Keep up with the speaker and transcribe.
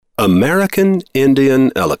American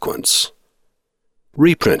Indian Eloquence.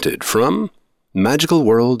 Reprinted from Magical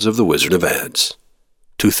Worlds of the Wizard of Adz,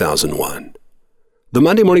 2001. The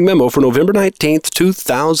Monday Morning Memo for November 19th,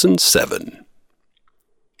 2007.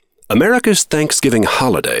 America's Thanksgiving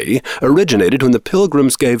holiday originated when the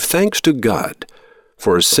Pilgrims gave thanks to God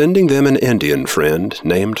for sending them an Indian friend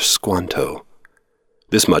named Squanto.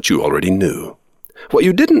 This much you already knew. What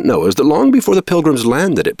you didn't know is that long before the Pilgrims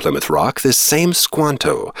landed at Plymouth Rock, this same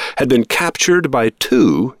Squanto had been captured by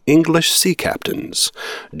two English sea captains,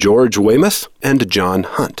 George Weymouth and John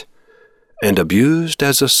Hunt, and abused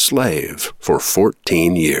as a slave for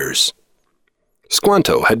 14 years.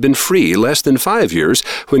 Squanto had been free less than 5 years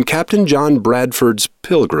when Captain John Bradford's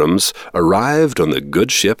Pilgrims arrived on the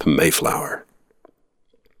good ship Mayflower.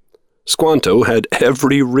 Squanto had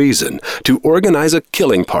every reason to organize a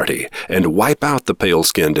killing party and wipe out the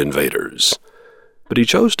pale-skinned invaders, but he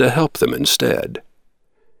chose to help them instead.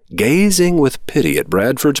 Gazing with pity at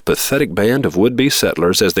Bradford's pathetic band of would-be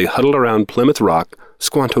settlers as they huddled around Plymouth Rock,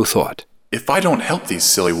 Squanto thought, "If I don't help these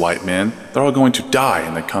silly white men, they're all going to die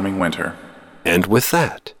in the coming winter." And with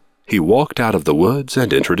that, he walked out of the woods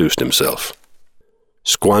and introduced himself.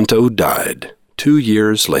 Squanto died 2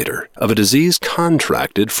 years later of a disease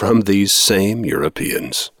contracted from these same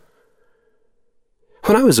Europeans.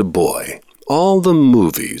 When I was a boy, all the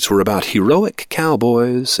movies were about heroic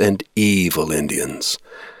cowboys and evil Indians.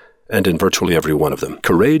 And in virtually every one of them,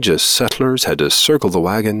 courageous settlers had to circle the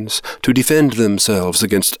wagons to defend themselves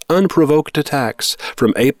against unprovoked attacks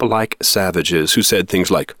from ape-like savages who said things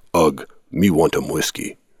like, "Ugh, me want 'em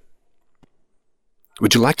whiskey."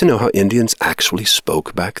 Would you like to know how Indians actually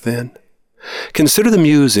spoke back then? Consider the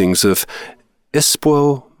musings of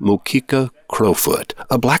Ispuo Moquica Crowfoot,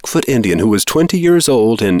 a Blackfoot Indian who was 20 years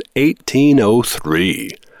old in 1803,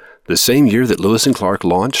 the same year that Lewis and Clark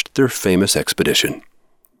launched their famous expedition.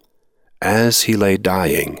 As he lay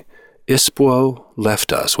dying, Ispuo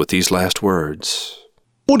left us with these last words.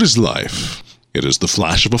 "What is life? It is the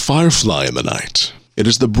flash of a firefly in the night. It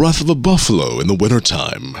is the breath of a buffalo in the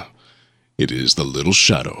winter-time. It is the little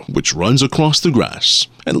shadow which runs across the grass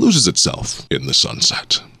and loses itself in the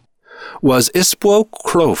sunset." Was Ispuo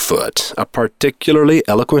Crowfoot a particularly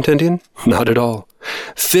eloquent Indian? Not at all.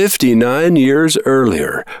 59 years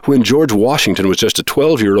earlier, when George Washington was just a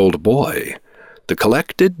 12-year-old boy, the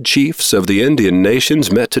collected chiefs of the Indian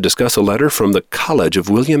nations met to discuss a letter from the College of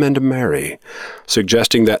William and Mary,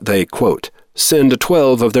 suggesting that they, quote, "send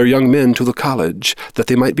 12 of their young men to the college, that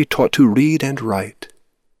they might be taught to read and write."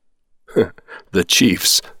 The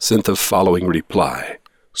chiefs sent the following reply.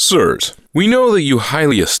 "Sirs, we know that you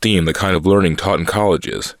highly esteem the kind of learning taught in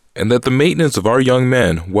colleges, and that the maintenance of our young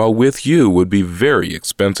men while with you would be very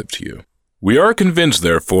expensive to you. We are convinced,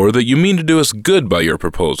 therefore, that you mean to do us good by your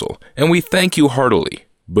proposal, and we thank you heartily.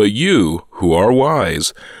 But you, who are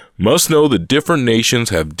wise, must know that different nations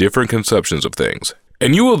have different conceptions of things,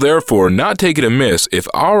 and you will therefore not take it amiss if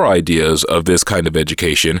our ideas of this kind of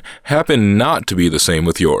education happen not to be the same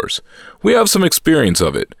with yours. We have some experience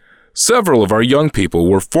of it. Several of our young people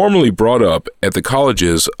were formerly brought up at the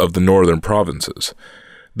colleges of the northern provinces.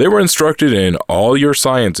 They were instructed in all your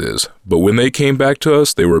sciences, but when they came back to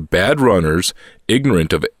us, they were bad runners,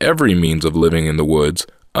 ignorant of every means of living in the woods,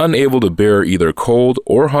 unable to bear either cold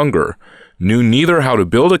or hunger, knew neither how to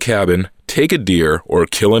build a cabin, take a deer, or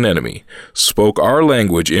kill an enemy, spoke our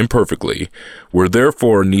language imperfectly, were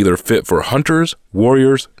therefore neither fit for hunters,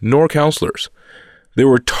 warriors, nor counselors. They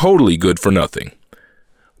were totally good for nothing.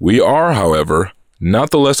 We are, however, not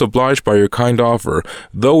the less obliged by your kind offer,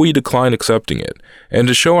 though we decline accepting it, and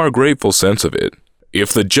to show our grateful sense of it,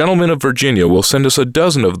 if the gentlemen of Virginia will send us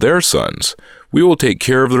 12 of their sons, we will take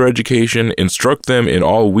care of their education, instruct them in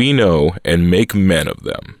all we know, and make men of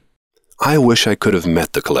them." I wish I could have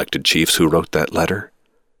met the collected chiefs who wrote that letter.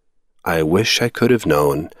 I wish I could have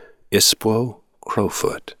known Ispuo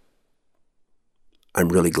Crowfoot. I'm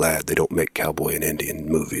really glad they don't make cowboy and Indian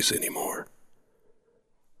movies anymore.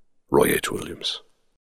 Roy H. Williams.